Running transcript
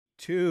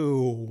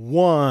2,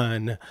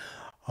 1.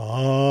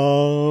 Namaste.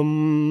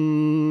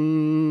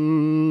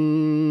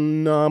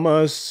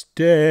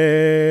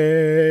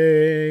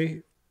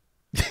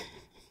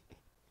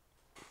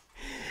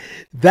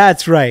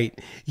 That's right.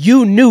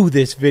 You knew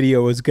this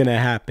video was going to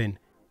happen.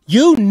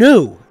 You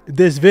knew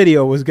this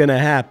video was going to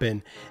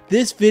happen.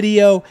 This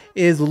video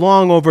is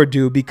long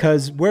overdue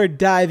because we're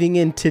diving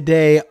in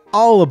today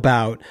all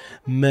about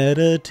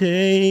meditation.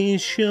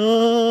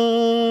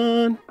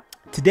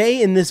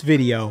 Today in this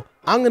video,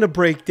 I'm going to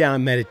break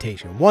down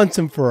meditation once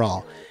and for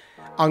all.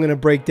 I'm going to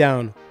break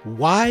down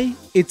why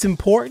it's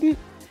important,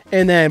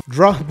 and then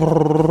drum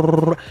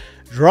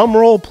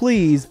roll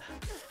please,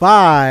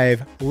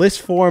 5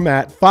 list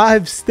format,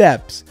 5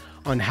 steps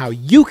on how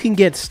you can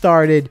get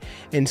started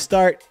and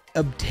start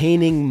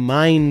obtaining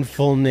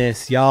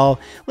mindfulness, y'all.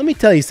 Let me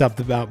tell you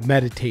something about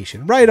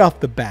meditation right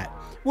off the bat.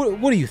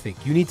 What do you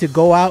think? You need to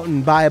go out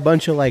and buy a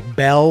bunch of like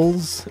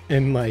bells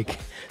and like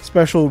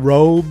special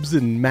robes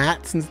and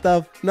mats and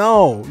stuff?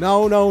 No.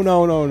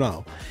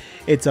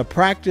 It's a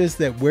practice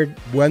that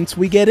once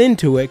we get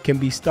into it, can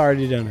be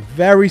started on a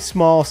very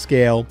small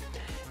scale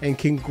and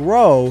can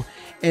grow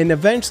and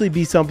eventually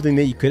be something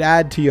that you could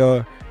add to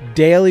your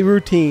daily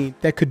routine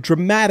that could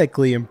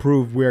dramatically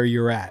improve where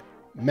you're at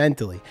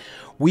mentally.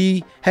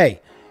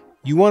 Hey,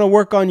 you want to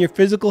work on your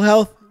physical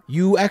health?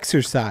 You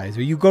exercise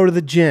or you go to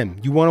the gym.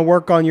 You want to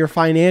work on your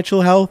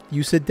financial health?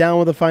 You sit down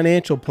with a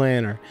financial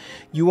planner.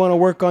 You want to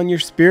work on your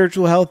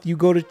spiritual health? You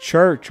go to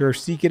church or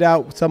seek it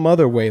out some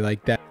other way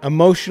like that.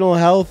 Emotional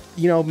health,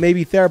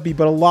 maybe therapy,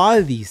 but a lot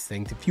of these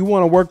things, if you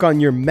want to work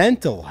on your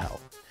mental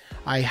health,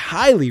 I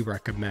highly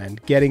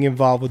recommend getting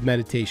involved with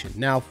meditation.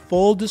 Now,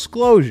 full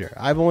disclosure,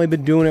 I've only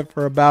been doing it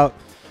for about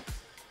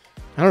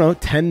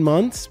 10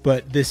 months,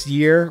 but this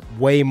year,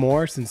 way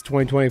more since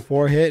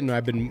 2024 hit. And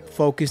I've been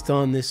focused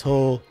on this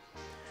whole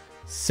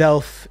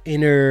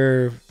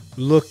inner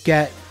look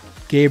at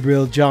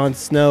Gabriel Jon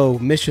Snow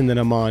mission that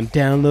I'm on.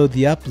 Download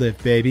the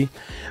uplift, baby.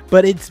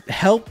 But it's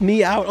helped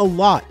me out a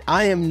lot.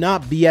 I am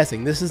not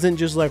BSing. This isn't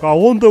just like, I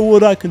wonder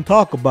what I can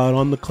talk about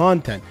on the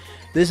content.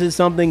 This is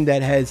something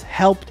that has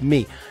helped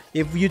me.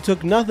 If you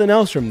took nothing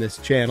else from this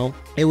channel,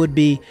 it would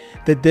be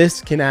that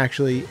this can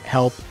actually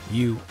help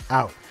you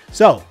out.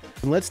 So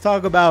let's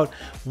talk about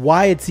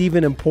why it's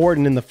even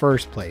important in the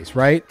first place,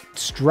 right?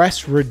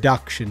 Stress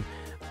reduction.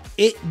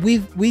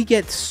 We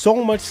get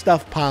so much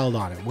stuff piled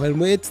on it. When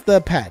it's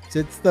the pets,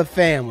 it's the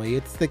family,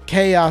 it's the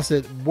chaos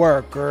at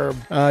work, or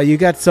you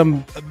got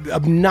some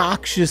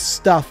obnoxious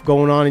stuff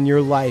going on in your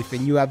life,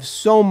 and you have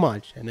so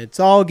much, and it's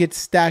all gets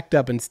stacked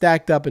up and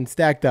stacked up and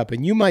stacked up,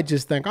 and you might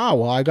just think, oh,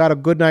 well, I got a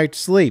good night's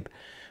sleep.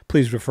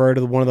 Please refer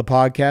to one of the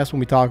podcasts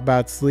when we talk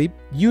about sleep.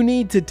 You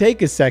need to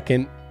take a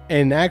second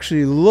and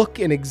actually look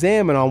and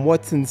examine on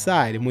what's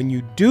inside. And when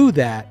you do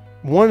that,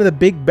 one of the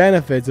big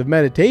benefits of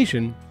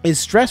meditation is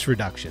stress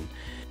reduction.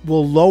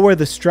 We'll lower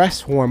the stress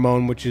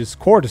hormone, which is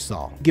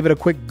cortisol. Give it a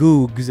quick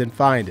Googs and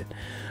find it.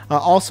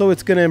 Also,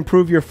 it's going to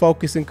improve your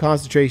focus and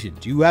concentration.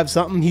 Do you have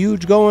something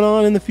huge going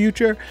on in the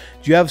future?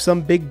 Do you have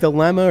some big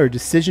dilemma or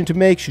decision to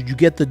make? Should you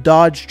get the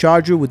Dodge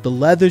Charger with the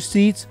leather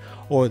seats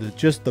or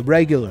just the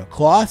regular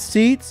cloth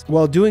seats?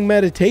 Well, doing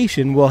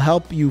meditation will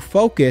help you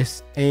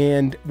focus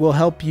and will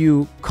help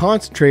you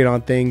concentrate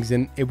on things,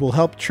 and it will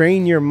help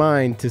train your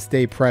mind to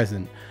stay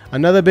present.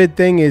 Another big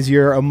thing is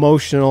your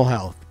emotional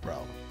health, bro.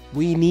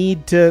 We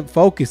need to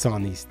focus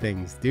on these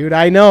things, dude.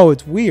 I know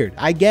it's weird.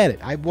 I get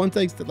it.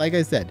 Like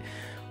I said,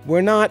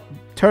 we're not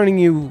turning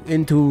you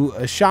into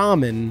a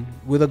shaman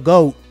with a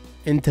goat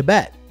in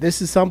Tibet.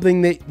 This is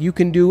something that you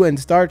can do and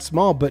start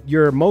small, but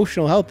your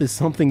emotional health is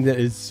something that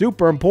is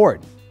super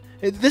important.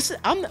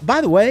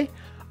 By the way,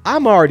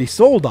 I'm already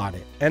sold on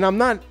it, and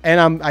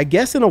I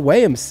guess in a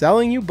way I'm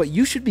selling you, but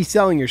you should be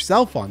selling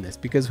yourself on this,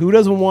 because who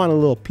doesn't want a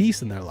little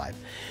peace in their life?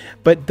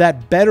 But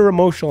that better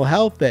emotional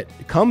health that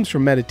comes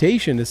from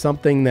meditation is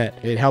something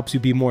that it helps you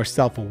be more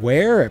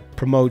self-aware. It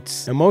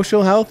promotes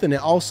emotional health, and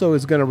it also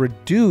is going to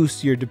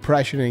reduce your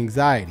depression and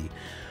anxiety.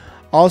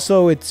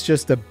 Also, it's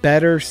just a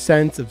better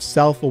sense of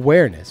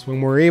self-awareness. When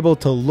we're able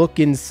to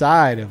look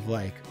inside of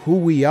like who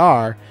we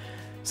are,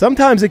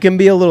 sometimes it can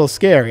be a little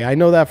scary. I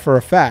know that for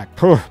a fact.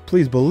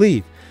 Please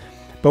believe.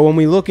 But when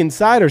we look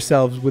inside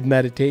ourselves with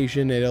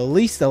meditation, it at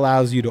least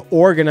allows you to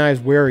organize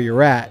where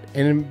you're at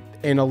and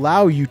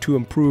allow you to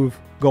improve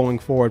going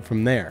forward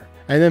from there.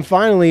 And then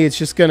finally, it's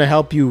just going to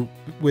help you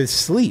with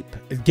sleep.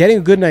 Getting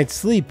a good night's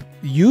sleep,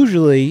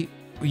 usually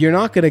you're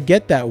not going to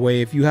get that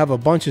way if you have a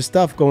bunch of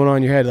stuff going on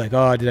in your head, like,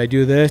 oh, did I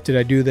do this? Did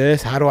I do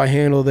this? How do I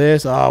handle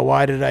this? Oh,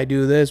 why did I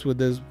do this with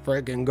this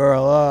freaking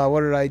girl? Oh,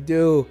 what did I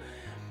do?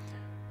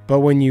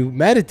 But when you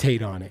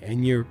meditate on it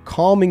and you're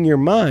calming your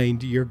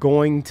mind, you're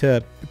going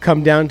to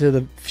come down to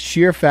the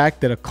sheer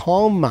fact that a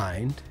calm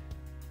mind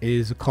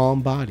is a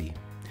calm body.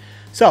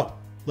 So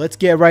let's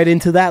get right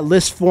into that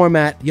list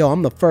format. Yo,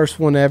 I'm the first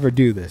one to ever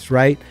do this,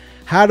 right?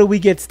 How do we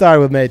get started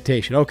with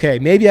meditation? Okay,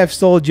 maybe I've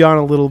sold you on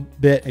a little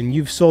bit and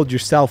you've sold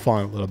yourself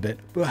on a little bit,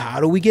 but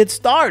how do we get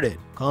started?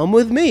 Come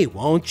with me,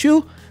 won't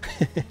you?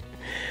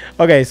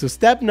 Okay, so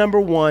step number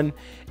 1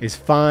 is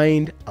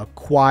find a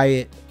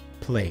quiet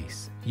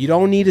place. You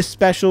don't need a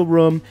special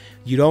room.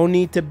 You don't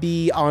need to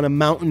be on a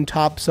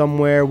mountaintop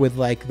somewhere with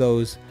like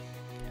those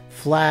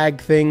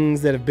flag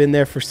things that have been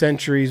there for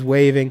centuries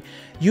waving.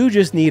 You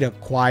just need a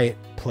quiet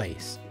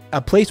place.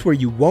 A place where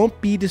you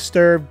won't be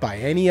disturbed by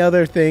any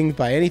other thing,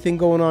 by anything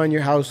going on in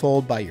your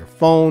household, by your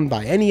phone,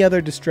 by any other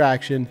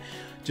distraction.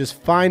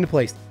 Just find a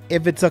place.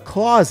 If it's a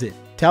closet,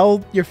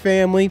 tell your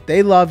family,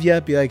 they love you.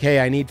 Be like, hey,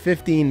 I need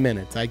 15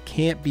 minutes. I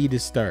can't be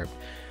disturbed.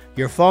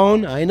 Your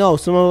phone, I know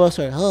some of us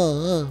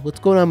are, what's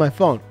going on my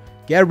phone?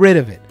 Get rid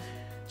of it.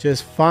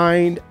 Just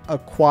find a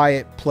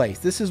quiet place.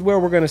 This is where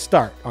we're going to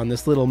start on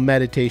this little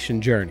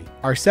meditation journey.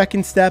 Our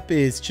second step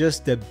is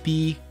just to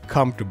be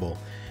comfortable.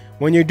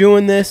 When you're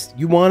doing this,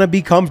 you want to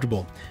be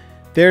comfortable.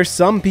 There's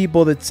some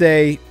people that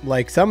say,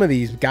 like some of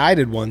these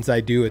guided ones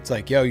I do, it's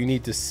like, yo, you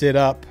need to sit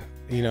up,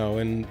 you know,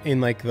 in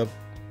like the,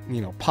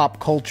 you know, pop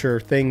culture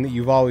thing that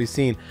you've always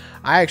seen.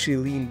 I actually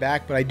lean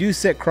back, but I do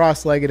sit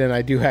cross-legged and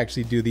I do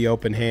actually do the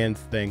open hands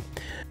thing.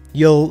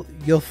 You'll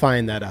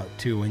find that out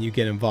too when you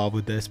get involved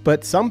with this.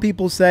 But some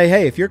people say,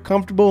 hey, if you're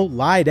comfortable,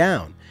 lie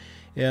down.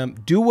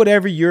 Do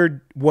whatever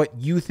what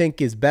you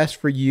think is best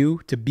for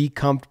you to be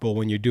comfortable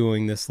when you're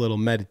doing this little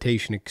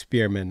meditation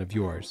experiment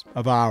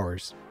of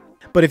ours.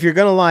 But if you're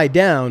going to lie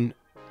down,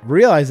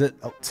 realize that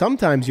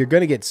sometimes you're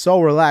going to get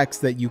so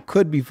relaxed that you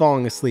could be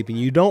falling asleep, and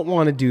you don't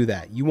want to do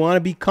that. You want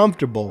to be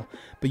comfortable,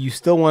 but you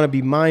still want to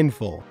be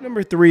mindful.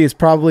 Number 3 is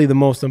probably the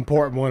most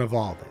important one of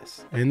all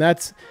this. And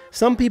that's,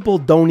 some people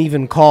don't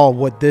even call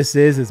what this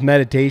is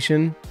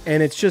meditation,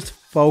 and it's just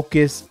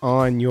focus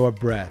on your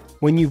breath.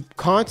 When you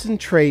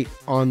concentrate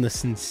on the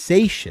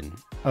sensation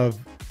of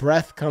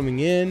breath coming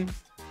in,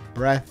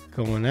 breath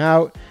going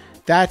out,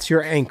 that's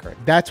your anchor.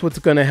 That's what's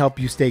going to help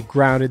you stay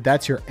grounded.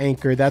 That's your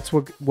anchor. That's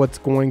what's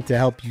going to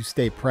help you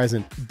stay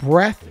present.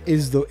 Breath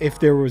is if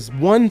there was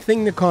one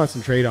thing to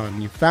concentrate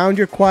on, you found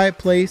your quiet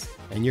place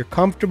and you're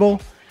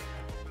comfortable,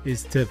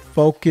 is to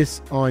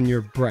focus on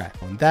your breath.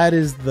 And that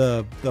is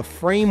the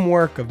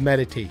framework of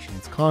meditation.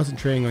 It's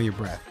concentrating on your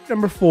breath.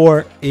 Number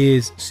 4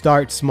 is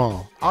start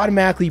small.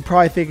 Automatically, you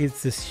probably think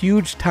it's this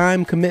huge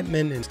time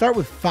commitment, and start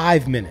with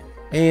 5 minutes.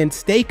 And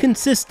stay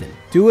consistent.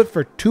 Do it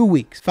for 2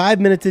 weeks. 5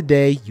 minutes a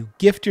day. You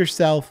gift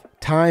yourself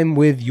time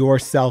with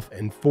yourself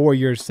and for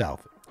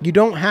yourself. You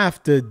don't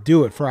have to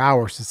do it for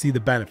hours to see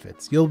the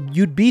benefits.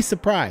 You'd be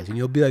surprised, and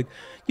you'll be like,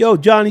 yo,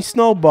 Johnny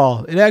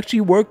Snowball, it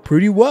actually worked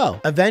pretty well.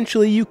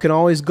 Eventually, you can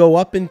always go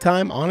up in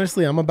time.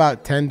 Honestly, I'm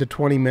about 10 to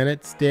 20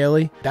 minutes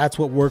daily. That's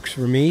what works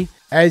for me.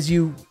 As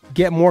you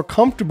get more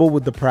comfortable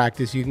with the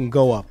practice, you can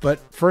go up. But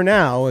for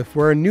now, if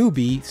we're a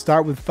newbie,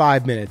 start with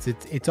 5 minutes.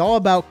 It's all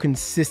about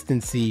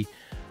consistency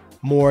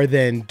more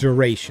than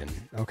duration.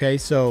 Okay,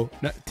 so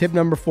tip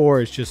number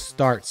 4 is just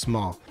start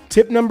small.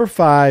 Tip number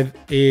 5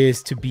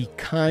 is to be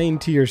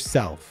kind to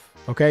yourself.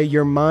 Okay,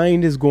 your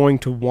mind is going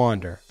to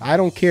wander. I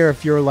don't care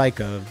if you're like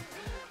a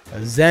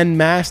Zen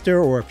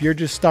master or if you're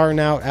just starting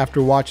out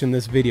after watching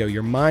this video,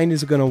 your mind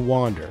is going to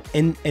wander.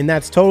 And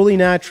that's totally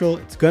natural.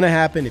 It's going to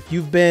happen. If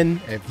you've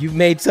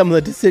made some of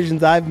the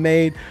decisions I've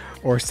made,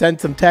 or sent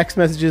some text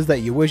messages that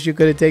you wish you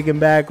could have taken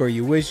back, or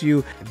you wish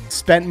you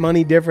spent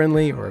money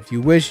differently, or if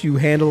you wish you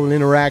handled an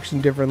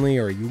interaction differently,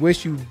 or you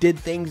wish you did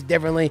things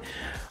differently,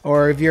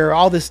 or if you're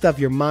all this stuff,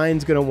 your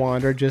mind's going to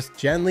wander. Just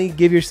gently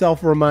give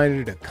yourself a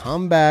reminder to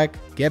come back,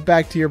 get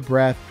back to your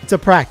breath. It's a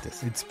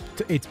practice.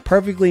 It's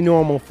perfectly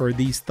normal for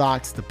these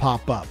thoughts to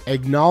pop up.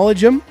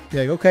 Acknowledge them. Be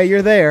like, okay,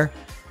 you're there,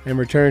 and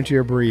return to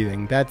your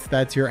breathing.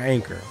 That's your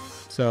anchor.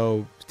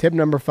 So tip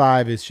number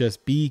 5 is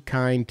just be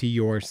kind to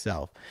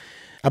yourself.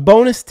 A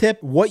bonus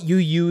tip, what you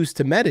use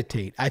to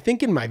meditate. I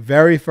think in my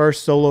very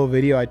first solo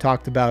video, I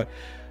talked about,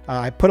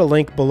 I put a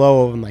link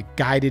below of like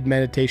guided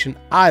meditation.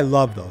 I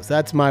love those.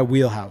 That's my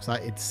wheelhouse.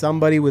 It's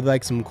somebody with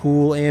like some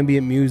cool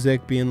ambient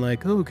music being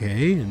like,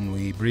 okay, and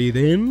we breathe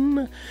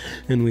in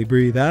and we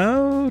breathe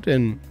out.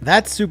 And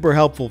that's super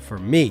helpful for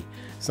me.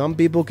 Some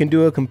people can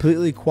do it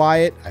completely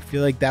quiet. I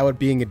feel like that would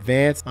be an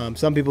advance.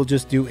 Some people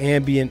just do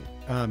ambient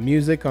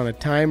music on a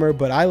timer,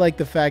 but I like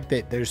the fact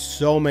that there's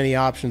so many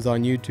options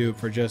on YouTube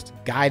for just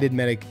guided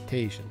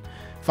meditation.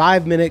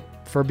 5 minute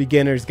for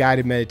beginners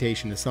guided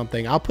meditation is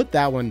something. I'll put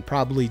that one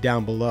probably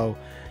down below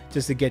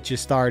just to get you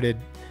started,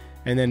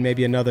 and then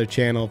maybe another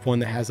channel of one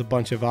that has a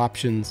bunch of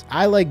options.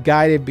 I like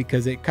guided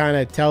because it kind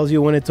of tells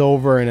you when it's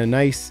over and a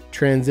nice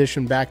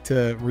transition back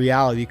to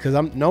reality, because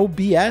I'm no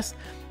BS.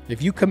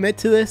 If you commit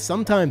to this,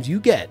 sometimes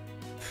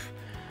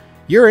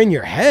you're in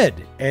your head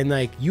and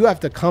like you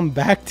have to come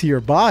back to your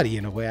body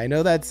in a way. I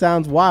know that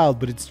sounds wild,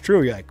 but it's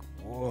true. You're like,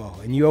 whoa,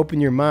 and you open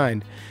your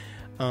mind.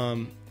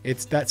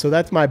 So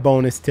that's my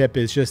bonus tip,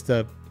 is just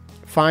to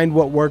find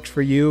what works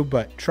for you,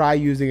 but try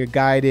using a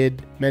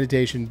guided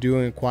meditation,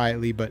 doing it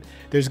quietly. But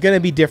there's going to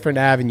be different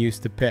avenues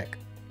to pick.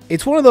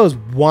 It's one of those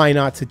why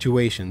not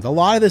situations. A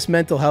lot of this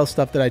mental health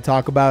stuff that I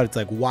talk about, it's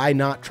like, why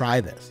not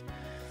try this?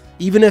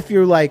 Even if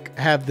you're like,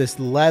 have this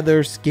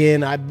leather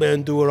skin, I've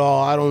been through it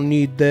all, I don't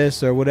need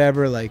this or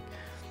whatever, like,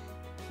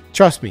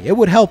 trust me, it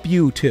would help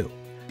you too.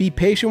 Be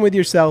patient with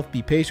yourself,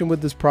 be patient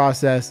with this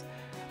process.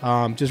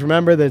 Just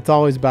remember that it's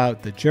always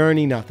about the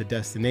journey, not the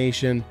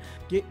destination.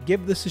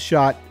 Give this a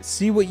shot.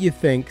 See what you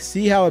think.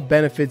 See how it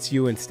benefits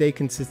you, and stay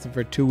consistent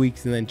for 2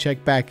 weeks, and then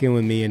check back in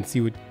with me and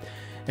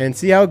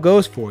see how it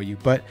goes for you.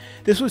 But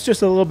this was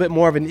just a little bit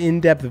more of an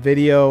in-depth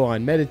video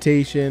on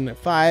meditation,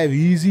 5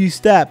 easy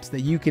steps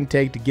that you can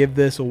take to give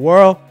this a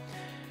whirl.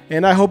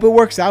 And I hope it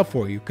works out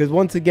for you, because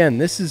once again,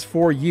 this is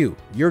for you.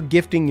 You're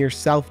gifting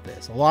yourself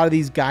this. A lot of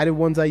these guided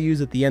ones I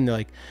use at the end, they're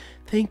like,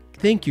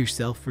 thank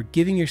yourself for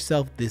giving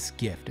yourself this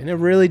gift. And it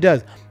really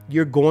does.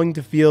 You're going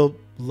to feel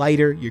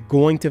lighter. You're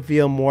going to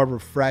feel more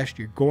refreshed.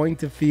 You're going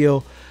to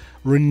feel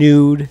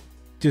renewed.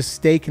 Just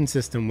stay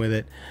consistent with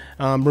it.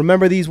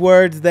 Remember these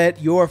words,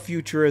 that your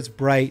future is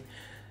bright.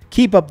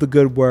 Keep up the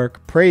good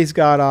work. Praise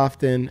God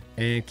often,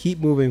 and keep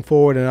moving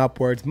forward and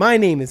upwards. My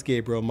name is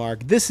Gabriel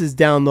Mark. This is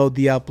Download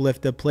the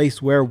Uplift, a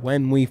place where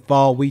when we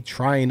fall, we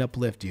try and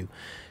uplift you.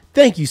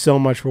 Thank you so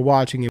much for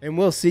watching, and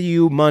we'll see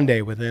you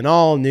Monday with an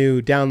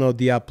all-new Download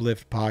the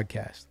Uplift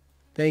podcast.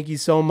 Thank you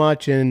so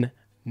much, and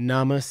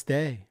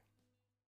namaste.